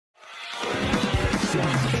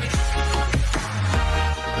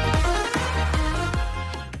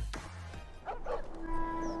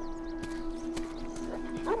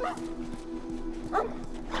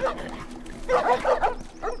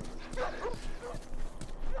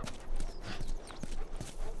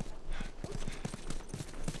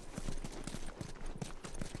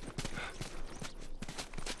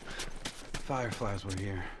Fireflies were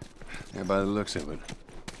here. Yeah, by the looks of it.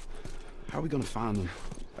 How are we gonna find them?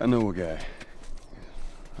 I know a guy.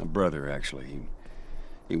 A brother, actually.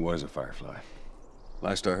 He was a Firefly.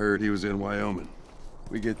 Last I heard, he was in Wyoming.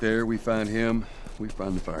 We get there, we find him, we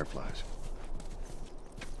find the Fireflies.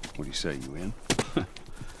 What do you say, you in?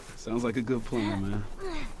 Sounds like a good plan, man.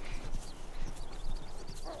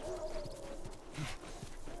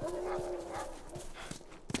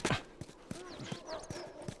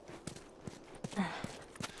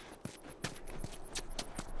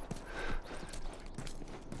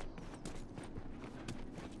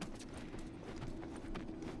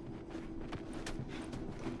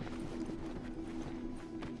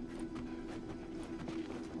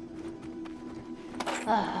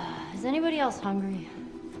 Is anybody else hungry?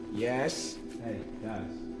 Yes. Hey, guys.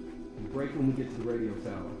 We'll break when we get to the radio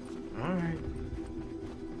tower. All right.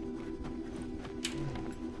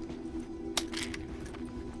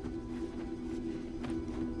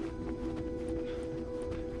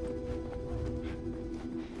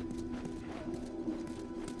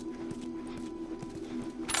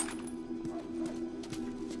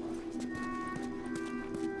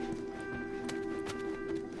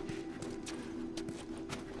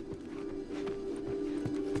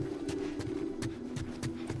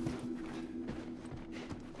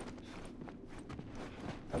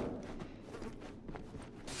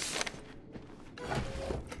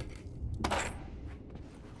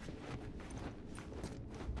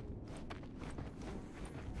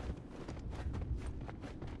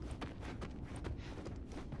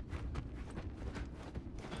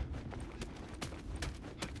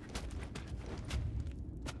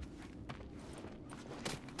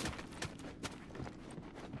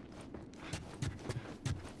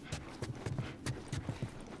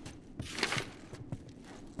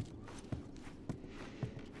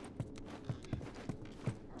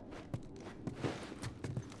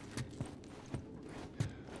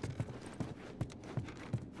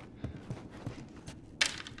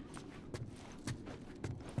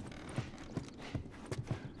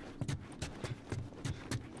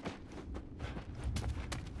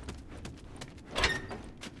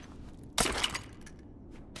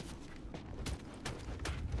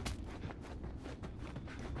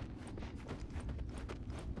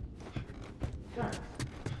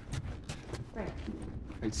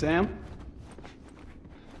 Hey, Sam?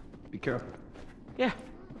 Be careful. Yeah,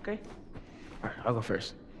 okay. All right, I'll go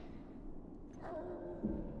first.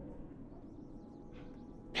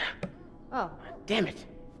 Oh, Damn it.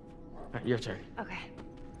 All right, your turn. okay.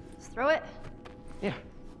 Let's throw it. Yeah.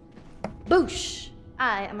 Boosh!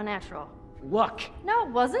 I am a natural. Luck. No,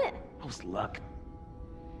 it wasn't. That was luck.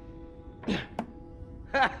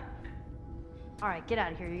 All right, get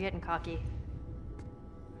out of here. You're getting cocky.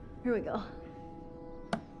 Here we go.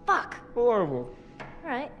 Fuck! Horrible. All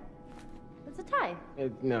right. It's a tie.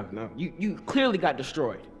 No. You clearly got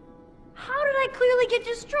destroyed. How did I clearly get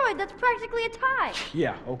destroyed? That's practically a tie.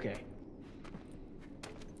 Yeah, okay.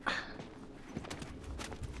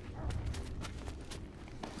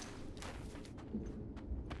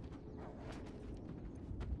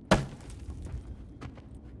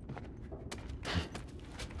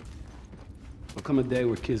 There'll come a day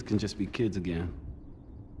where kids can just be kids again.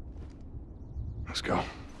 Let's go.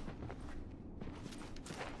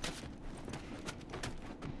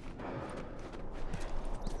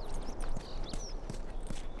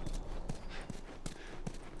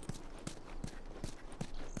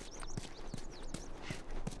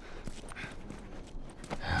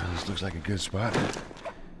 This looks like a good spot.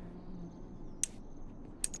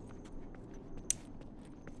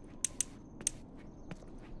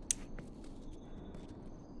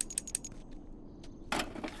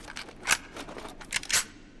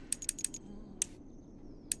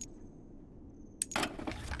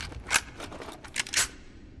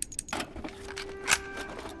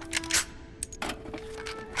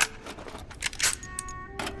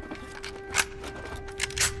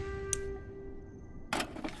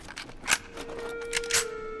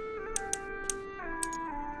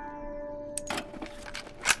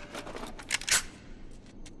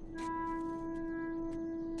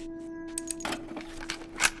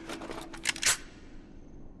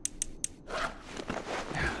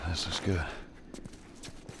 This looks good.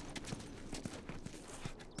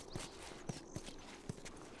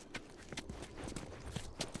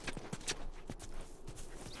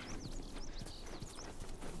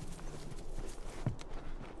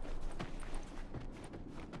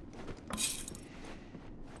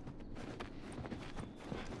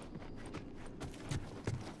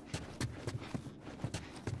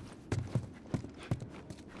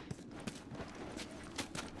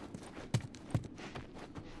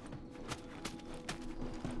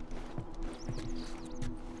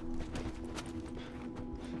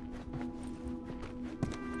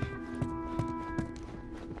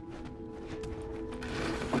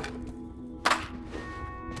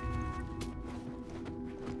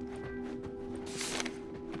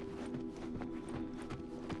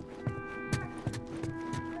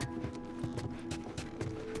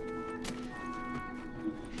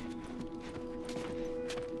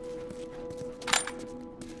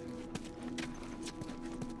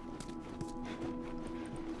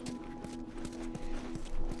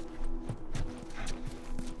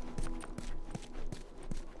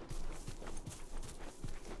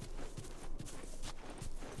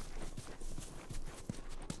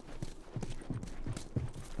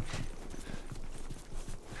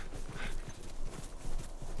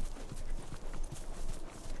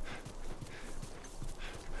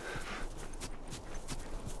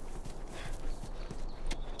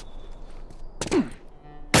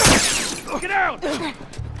 Get out!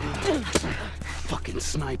 Fucking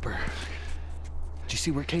sniper. Did you see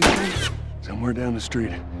where it came from? Somewhere down the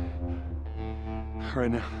street. All right,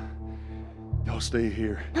 now. Y'all stay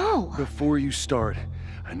here. No! Before you start,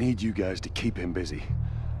 I need you guys to keep him busy.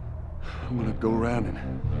 I'm gonna go around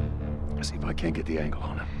and see if I can't get the angle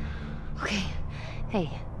on him. Okay. Hey.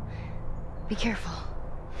 Be careful.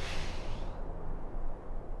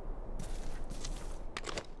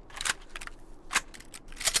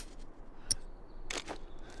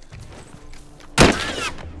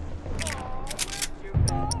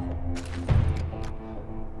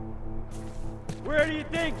 Where do you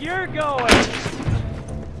think you're going?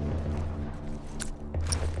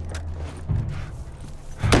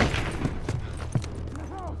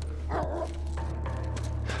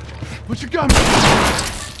 What you got me?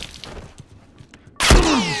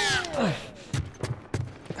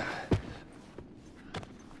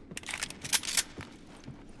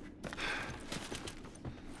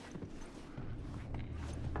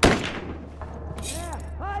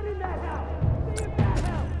 Hide in that house! See if that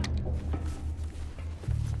helps!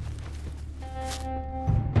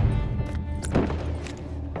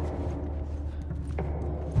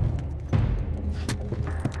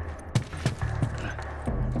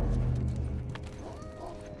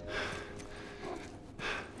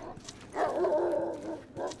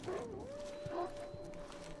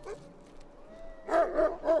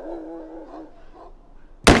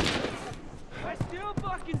 I still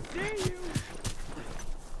fucking see you!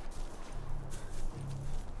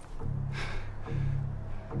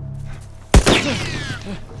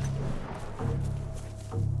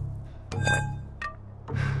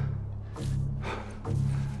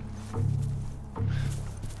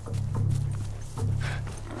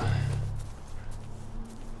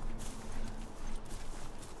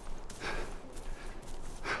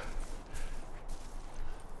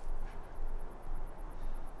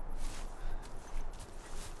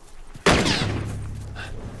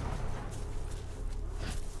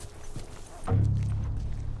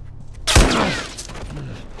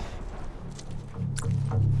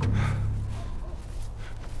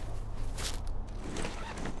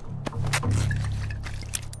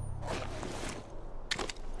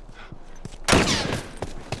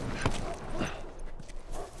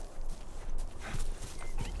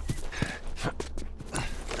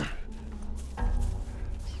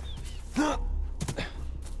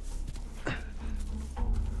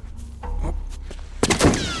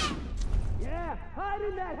 Yeah, hide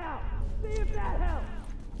in that house! See if that helps!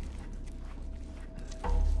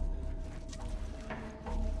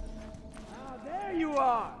 Ah, there you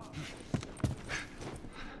are!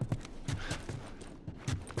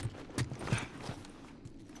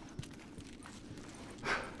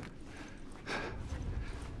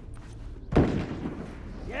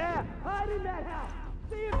 Yeah, hide in that house!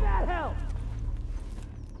 See if that helps!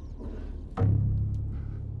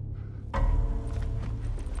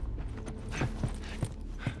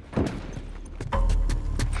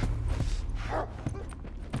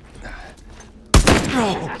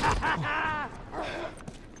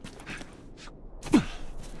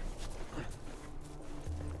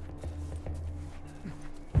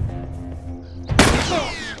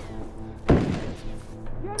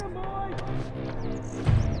 Get him, boys!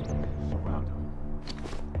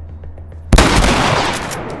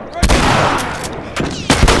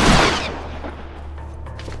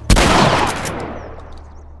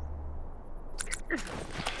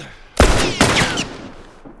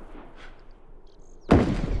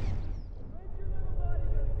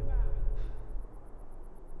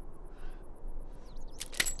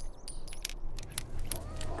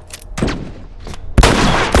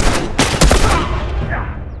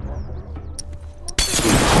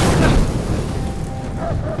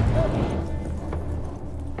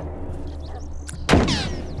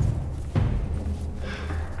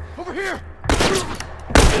 Over here!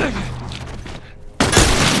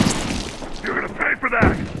 You're gonna pay for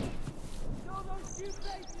that! Show those cute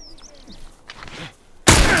faces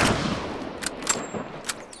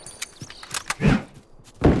again!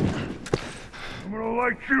 I'm gonna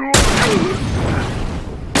light you up!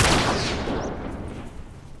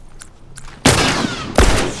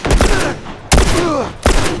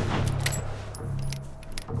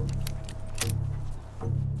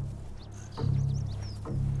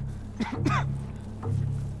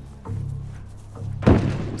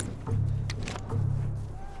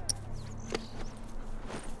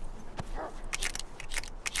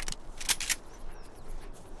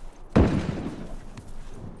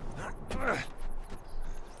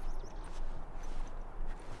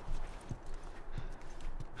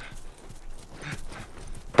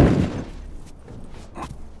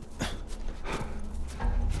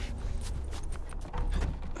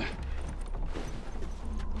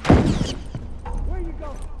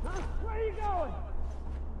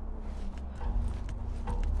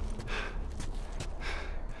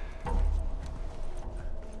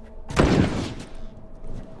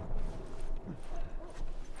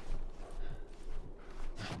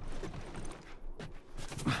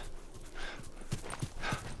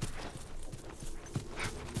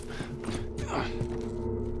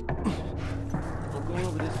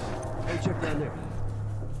 check down there.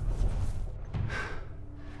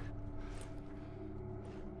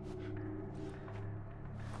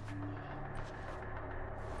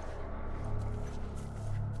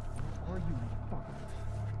 Where are you, motherfucker?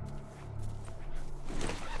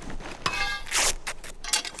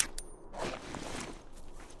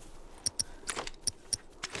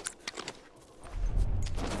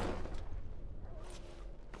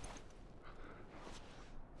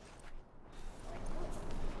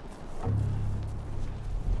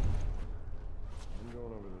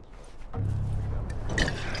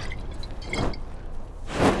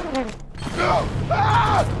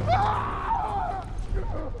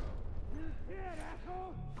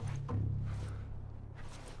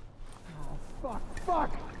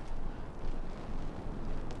 Fuck!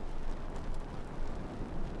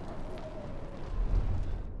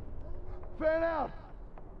 Fan out!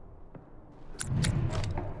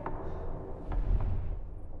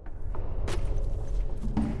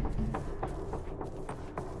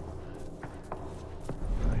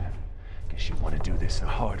 Guess you want to do this the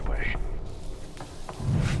hard way.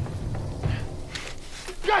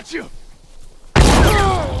 Got you!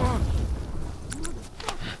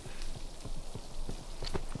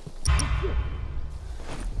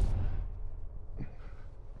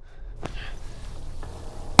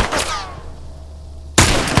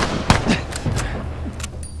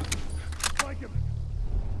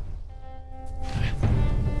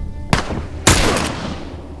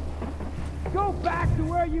 Go back to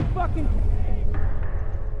where you fucking...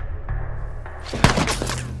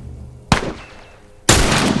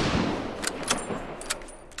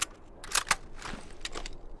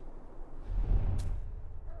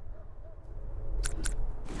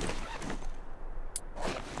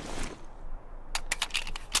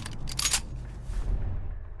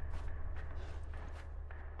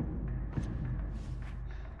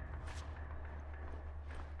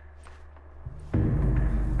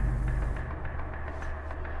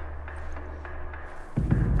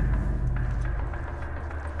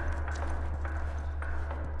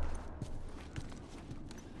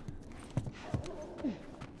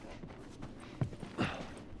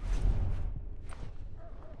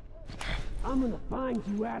 I'm gonna find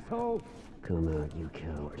you, asshole! Come out, you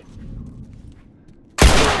coward.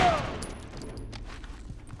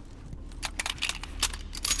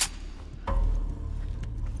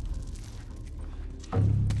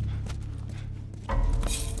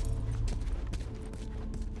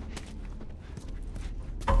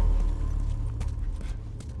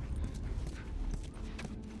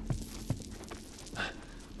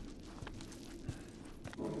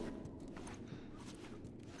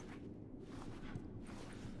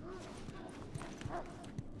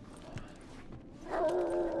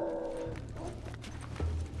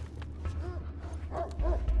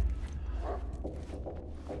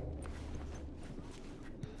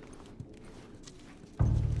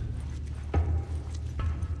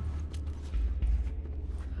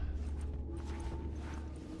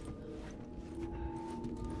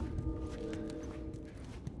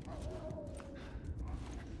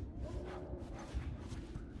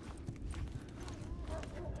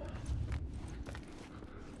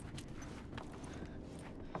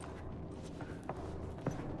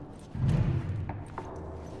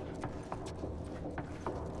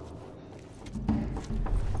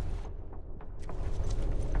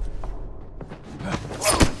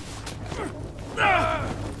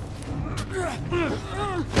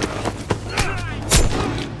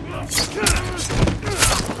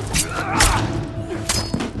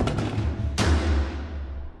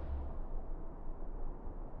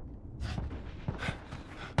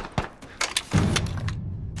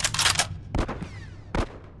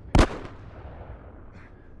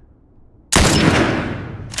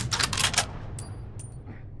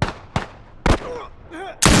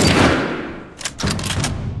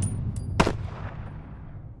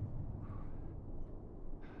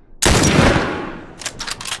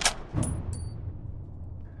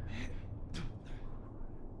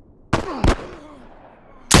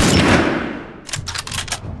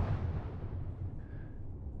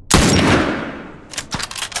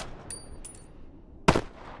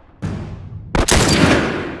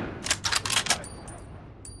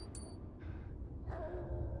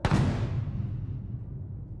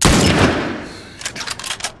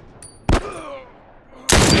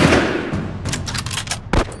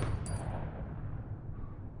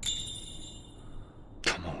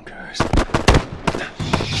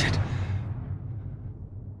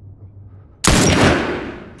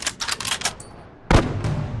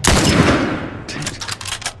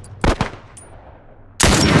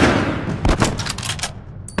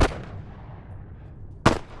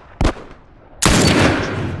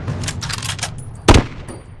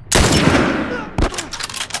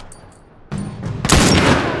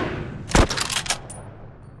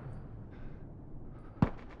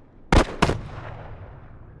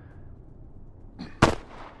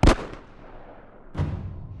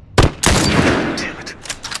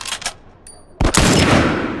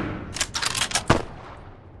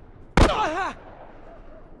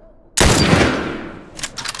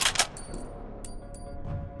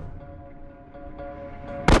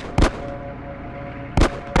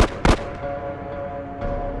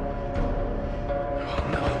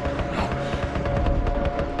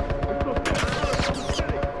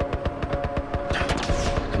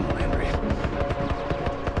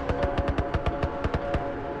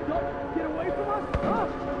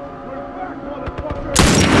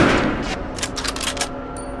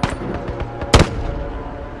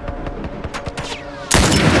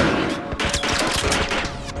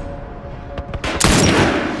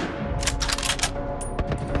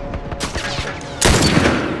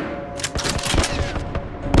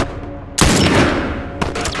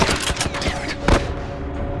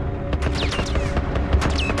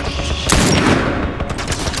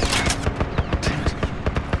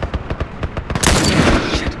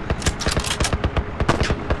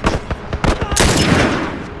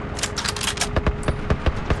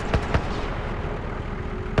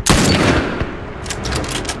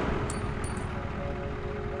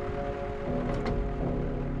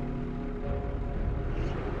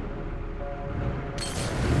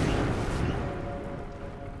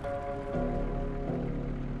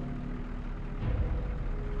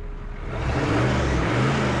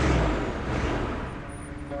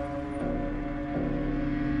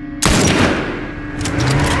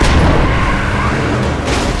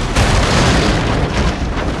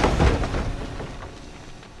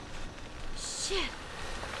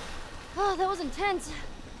 intense.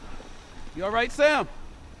 You all right, Sam?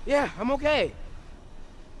 Yeah, I'm okay.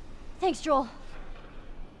 Thanks, Joel.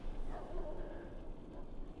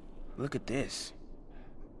 Look at this.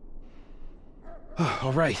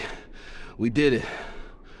 All right. We did it.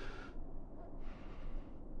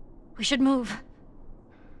 We should move.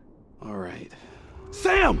 All right.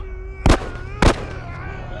 Sam!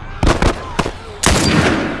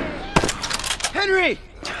 Henry!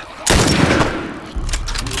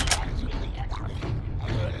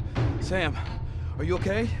 Sam, are you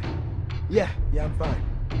okay? Yeah, I'm fine.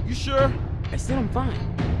 You sure? I said I'm fine.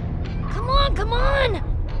 Come on, come on!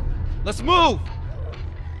 Let's move!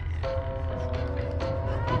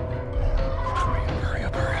 Hurry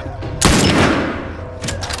up, hurry up.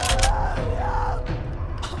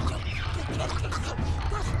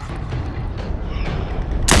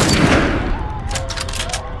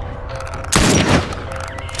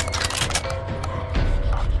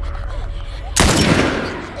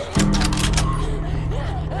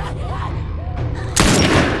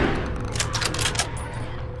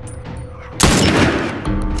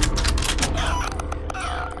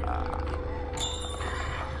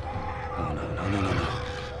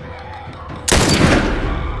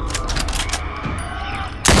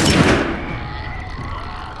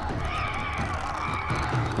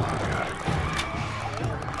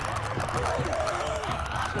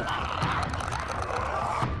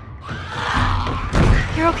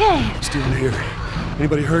 You're okay. Still in here.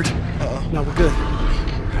 Anybody hurt? No, we're good.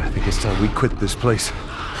 I think it's time we quit this place.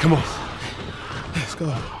 Come on. Let's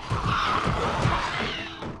go.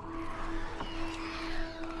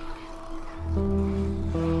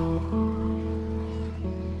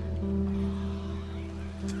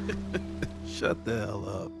 Shut the hell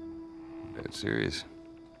up. Dead serious.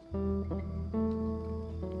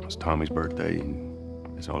 It was Tommy's birthday,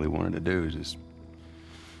 and that's all he wanted to do is just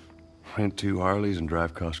rent 2 Harleys and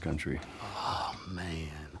drive cross country. Oh, man.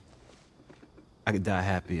 I could die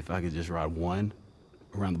happy if I could just ride one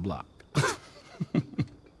around the block.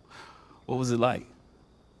 What was it like?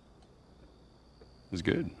 It was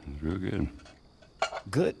good. It was real good.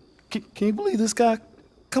 Good? Can you believe this guy?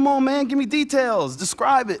 Come on, man, give me details.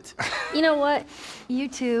 Describe it. You know what? You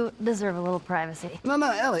two deserve a little privacy. No,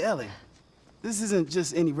 Ellie. This isn't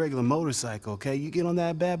just any regular motorcycle, okay? You get on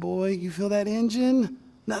that bad boy, you feel that engine?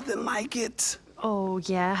 Nothing like it. Oh,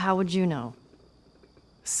 yeah? How would you know?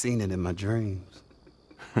 Seen it in my dreams.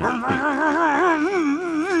 Okay.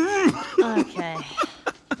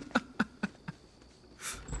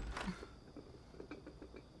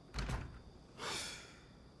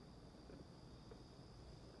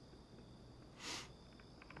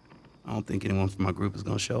 I don't think anyone from my group is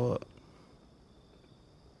gonna show up.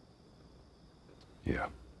 Yeah.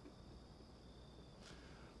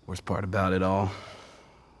 Worst part about it all,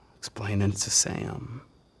 explaining it to Sam.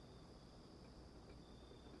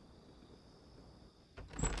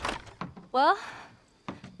 Well,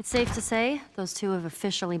 it's safe to say those two have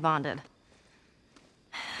officially bonded.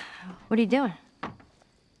 What are you doing?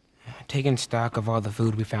 Taking stock of all the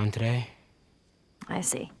food we found today. I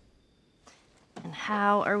see. And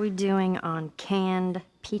how are we doing on canned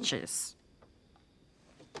peaches?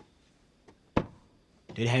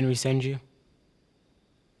 Did Henry send you?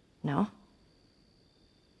 No?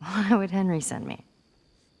 Why would Henry send me?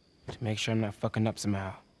 To make sure I'm not fucking up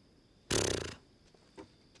somehow.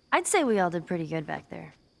 I'd say we all did pretty good back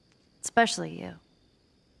there. Especially you.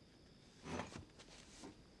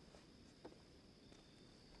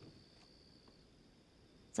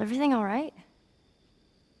 Is everything all right?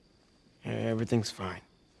 Yeah, everything's fine.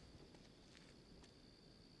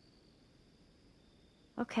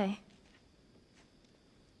 Okay.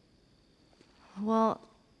 Well,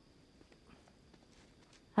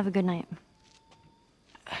 have a good night.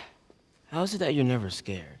 How is it that you're never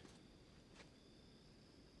scared?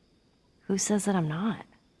 Who says that I'm not?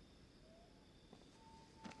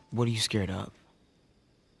 What are you scared of?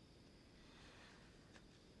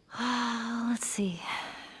 Let's see.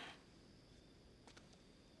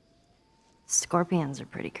 Scorpions are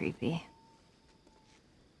pretty creepy.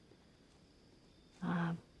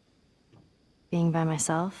 Being by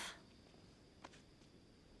myself.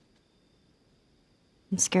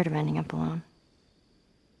 I'm scared of ending up alone.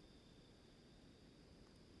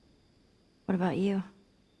 What about you?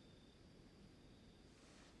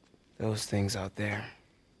 Those things out there.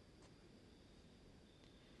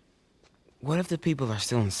 What if the people are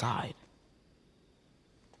still inside?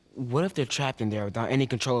 What if they're trapped in there without any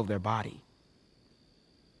control of their body?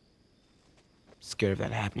 Scared of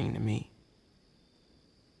that happening to me.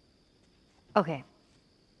 Okay.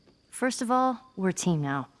 First of all, we're a team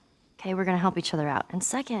now. Okay, we're gonna help each other out. And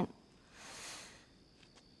second,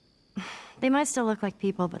 They might still look like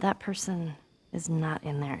people, but that person is not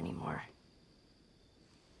in there anymore.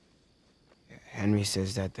 Henry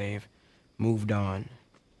says that they've moved on.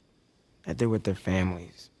 That they're with their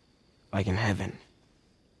families, like in heaven.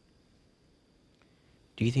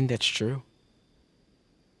 Do you think that's true?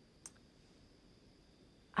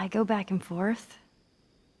 I go back and forth.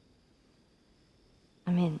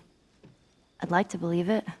 I mean, I'd like to believe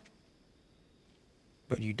it.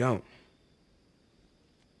 But you don't.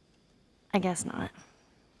 I guess not.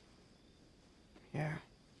 Yeah.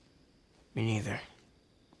 Me neither.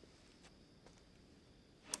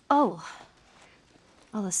 Oh.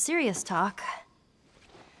 All the serious talk.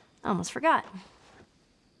 I almost forgot.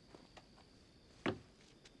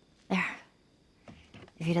 There.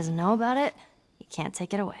 If he doesn't know about it, he can't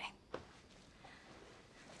take it away.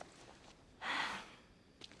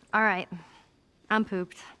 All right. I'm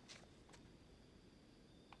pooped.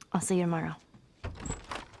 I'll see you tomorrow.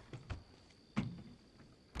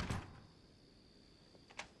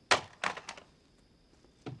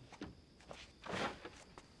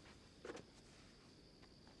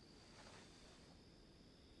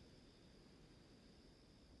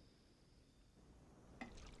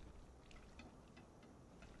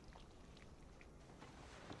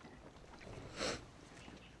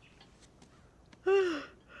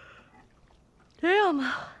 Damn,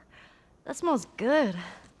 that smells good.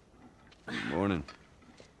 Good morning.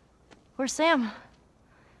 Where's Sam?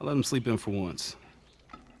 I let him sleep in for once.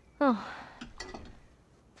 Oh,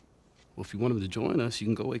 Well, if you want him to join us, you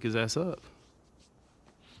can go wake his ass up.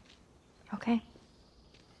 okay.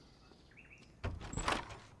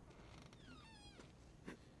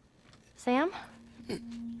 Sam?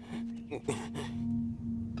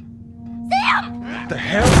 The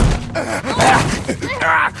hell?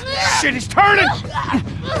 Shit, he's turning!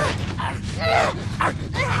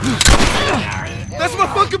 That's my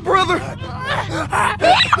fucking brother!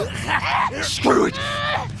 Screw it!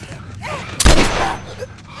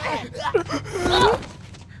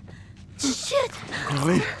 Shit!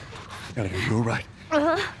 Ellie? Ellie, are you alright?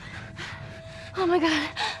 Oh my god.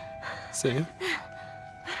 Sam?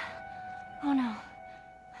 Oh no.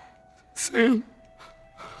 Sam?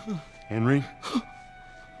 Henry?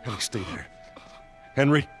 Ellie, stay there.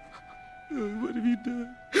 Henry? What have you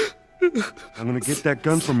done? I'm gonna get that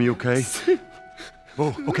gun from you, okay?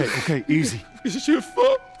 Oh, okay, easy. It's your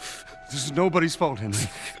fault. This is nobody's fault, Henry.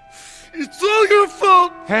 It's all your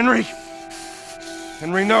fault. Henry!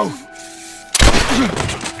 Henry, no!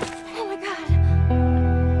 Oh my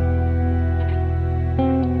god.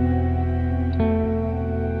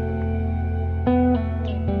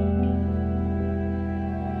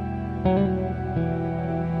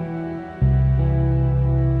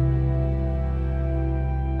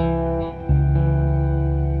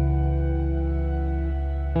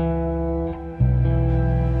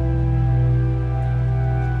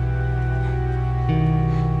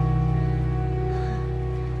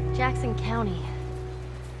 Jackson County.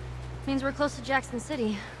 Means we're close to Jackson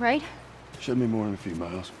City, right? Shouldn't be more than a few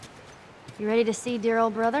miles. You ready to see dear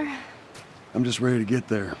old brother? I'm just ready to get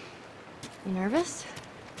there. You nervous?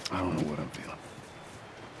 I don't know what I'm feeling.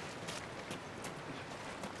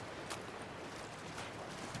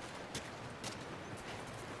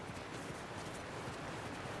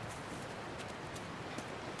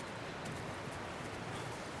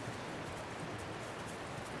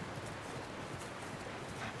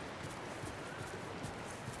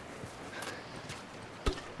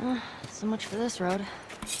 So much for this road.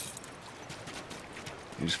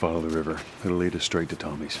 You just follow the river. It'll lead us straight to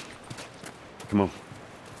Tommy's. Come on.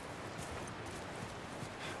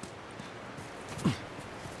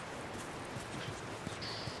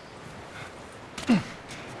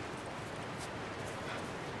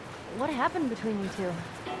 What happened between you two?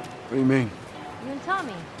 What do you mean? You and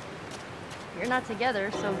Tommy. You're not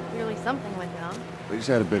together, so clearly something went down. We just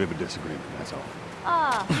had a bit of a disagreement, that's all.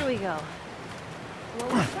 Ah, here we go.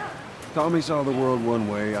 What was that? Tommy saw the world one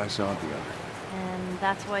way, I saw it the other. And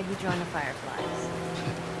that's why he joined the Fireflies.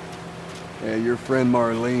 Yeah, your friend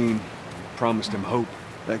Marlene promised him hope.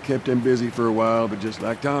 That kept him busy for a while, but just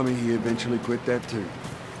like Tommy, he eventually quit that too.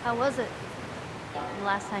 How was it? The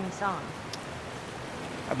last time you saw him?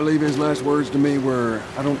 I believe his last words to me were,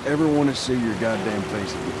 I don't ever want to see your goddamn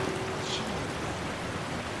face again.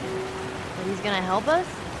 But he's gonna help us?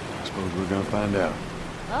 I suppose we're gonna find out.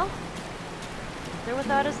 Well, if they're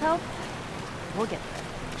without his help, we'll get there.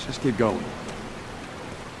 Let's just keep going.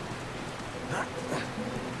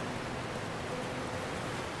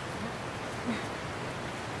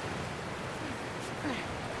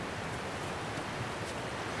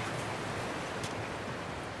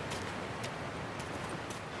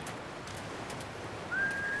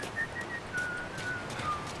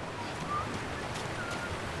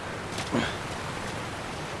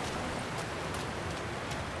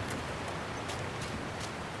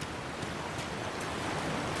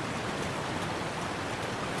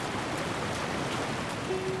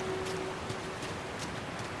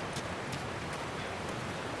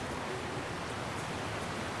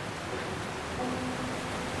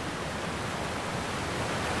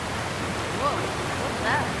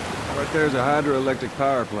 Right there's a hydroelectric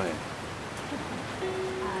power plant.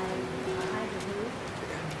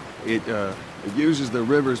 It uses the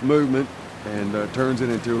river's movement and turns it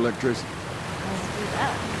into electricity. Let's do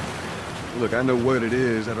that. Look, I know what it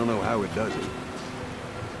is. I don't know how it does it.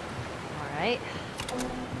 All right.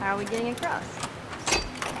 How are we getting across?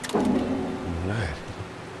 All right.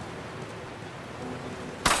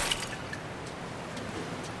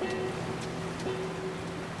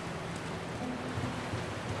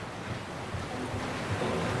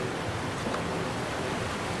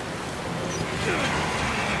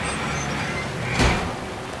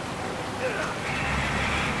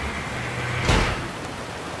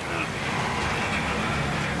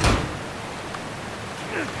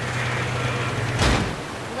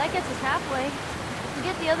 Well, that gets us halfway. If we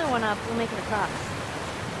get the other one up, we'll make it across.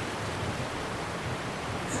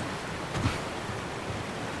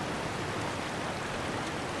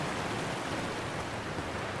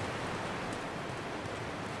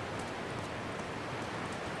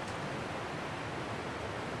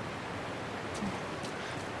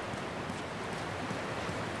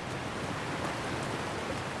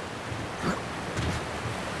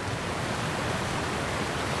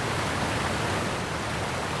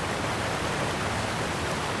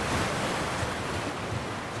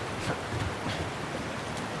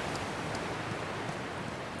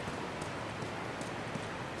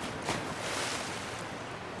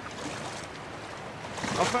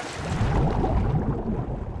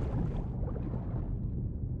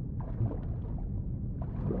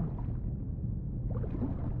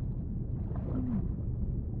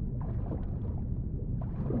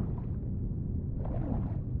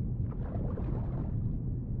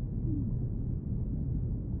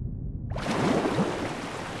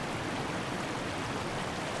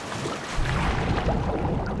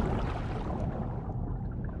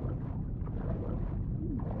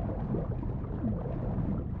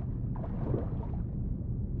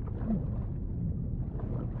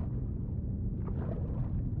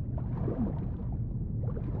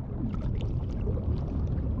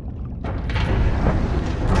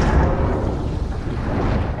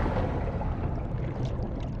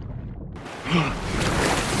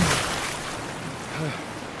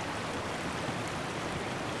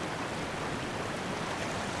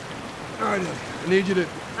 All right, Ellie, I need you to...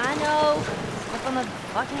 I know. Up on the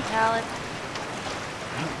fucking pallet.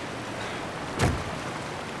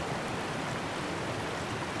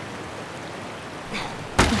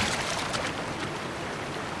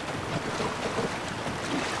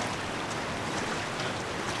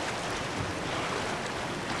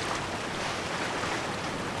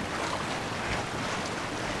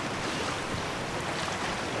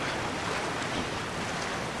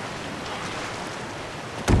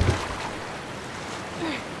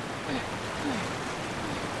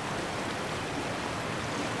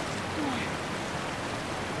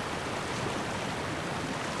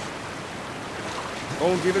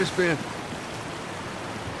 Oh, give it a spin.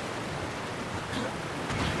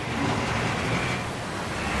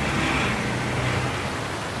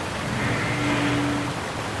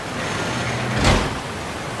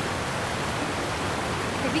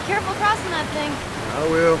 Hey, be careful crossing that thing. I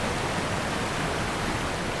will.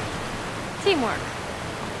 Teamwork.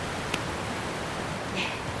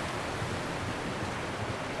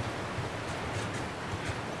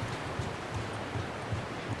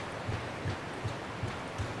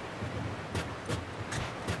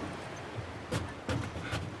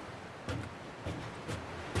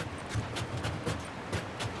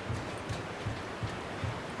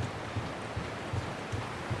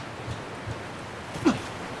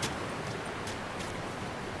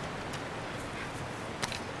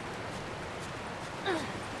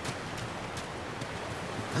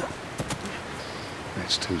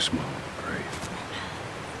 That's too small of a grave.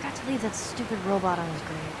 Forgot to leave that stupid robot on his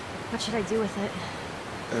grave. What should I do with it?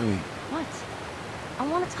 Ellie, What?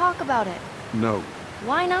 I want to talk about it. no.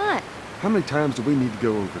 Why not? How many times do we need to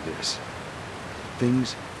go over this?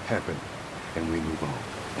 Things happen, and we move on.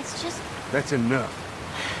 It's just... That's enough.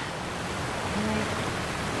 Anyway,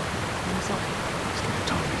 I'm sorry. Let's get to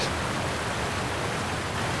Tommy's.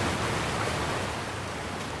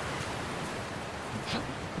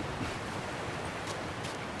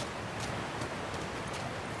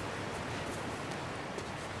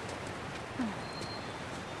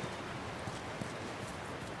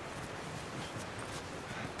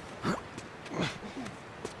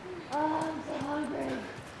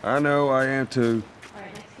 I know, I am too.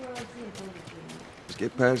 Alright, next door, let's see if we're Let's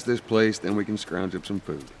get past this place, then we can scrounge up some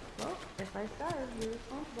food. Well, if I starve, you're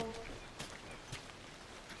responsible.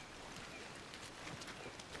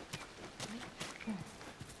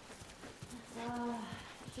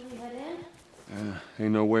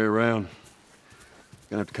 Ain't no way around.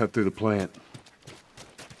 Gonna have to cut through the plant.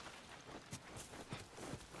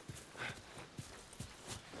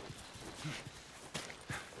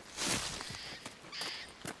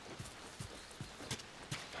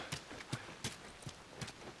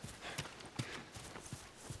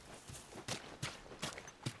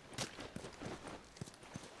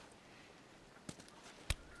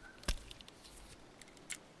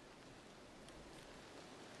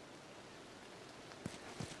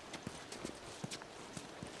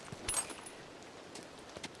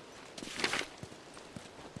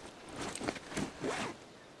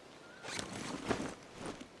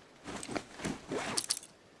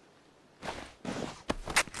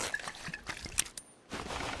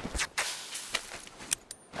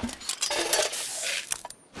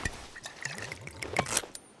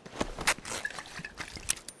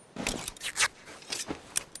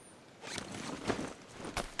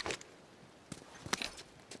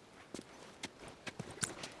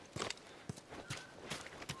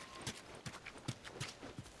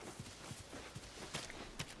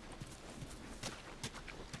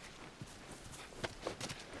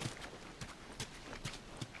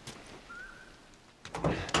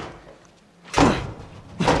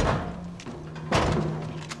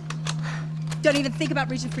 Don't even think about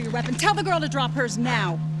reaching for your weapon. Tell the girl to drop hers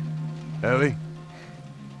now. Ellie?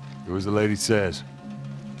 Do as the lady says.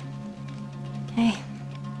 Hey,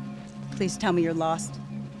 Please tell me you're lost.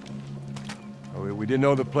 Oh, we didn't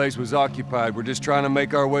know the place was occupied. We're just trying to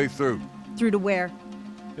make our way through. Through to where?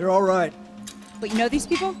 They're all right. But you know these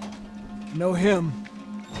people? Know him.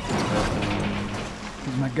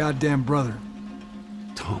 He's my goddamn brother.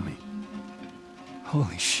 Tommy.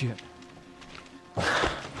 Holy shit. How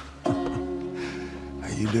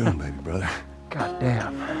you doing, baby brother?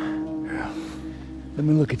 Goddamn. Yeah. Let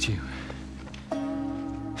me look at you.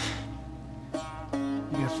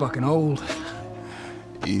 You get fucking old.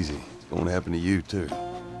 Easy. It's going to happen to you, too.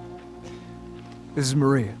 This is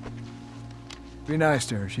Maria. Be nice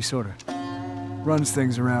to her. She sort of runs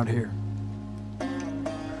things around here.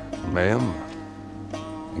 Ma'am,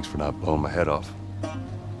 thanks for not blowing my head off.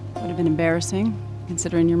 Would have been embarrassing,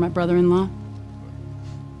 considering you're my brother-in-law.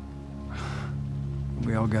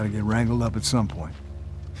 We all gotta get wrangled up at some point.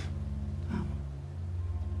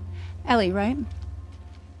 Ellie, right?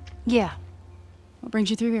 yeah. What brings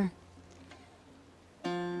you through here?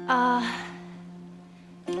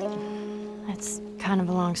 That's kind of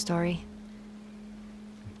a long story.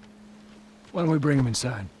 Why don't we bring him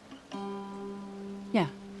inside? Yeah.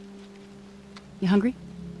 You hungry?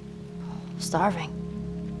 Starving.